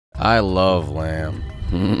I love lamb.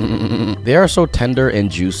 They are so tender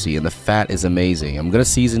and juicy, and the fat is amazing. I'm gonna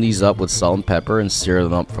season these up with salt and pepper and sear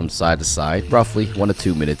them up from side to side, roughly 1 to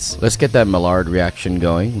 2 minutes. Let's get that Maillard reaction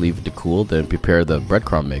going, leave it to cool, then prepare the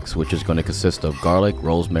breadcrumb mix, which is going to consist of garlic,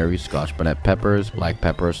 rosemary, scotch bonnet peppers, black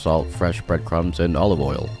pepper, salt, fresh breadcrumbs, and olive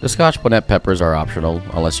oil. The scotch bonnet peppers are optional,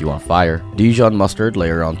 unless you want fire. Dijon mustard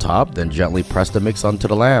layer on top, then gently press the mix onto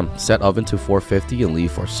the lamb. Set oven to 450 and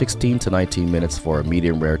leave for 16 to 19 minutes for a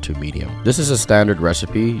medium rare to medium. This is a standard recipe.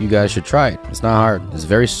 You guys should try it. It's not hard. It's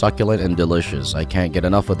very succulent and delicious. I can't get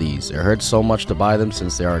enough of these. It hurts so much to buy them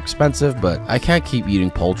since they are expensive, but I can't keep eating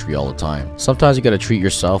poultry all the time. Sometimes you gotta treat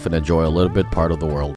yourself and enjoy a little bit part of the world.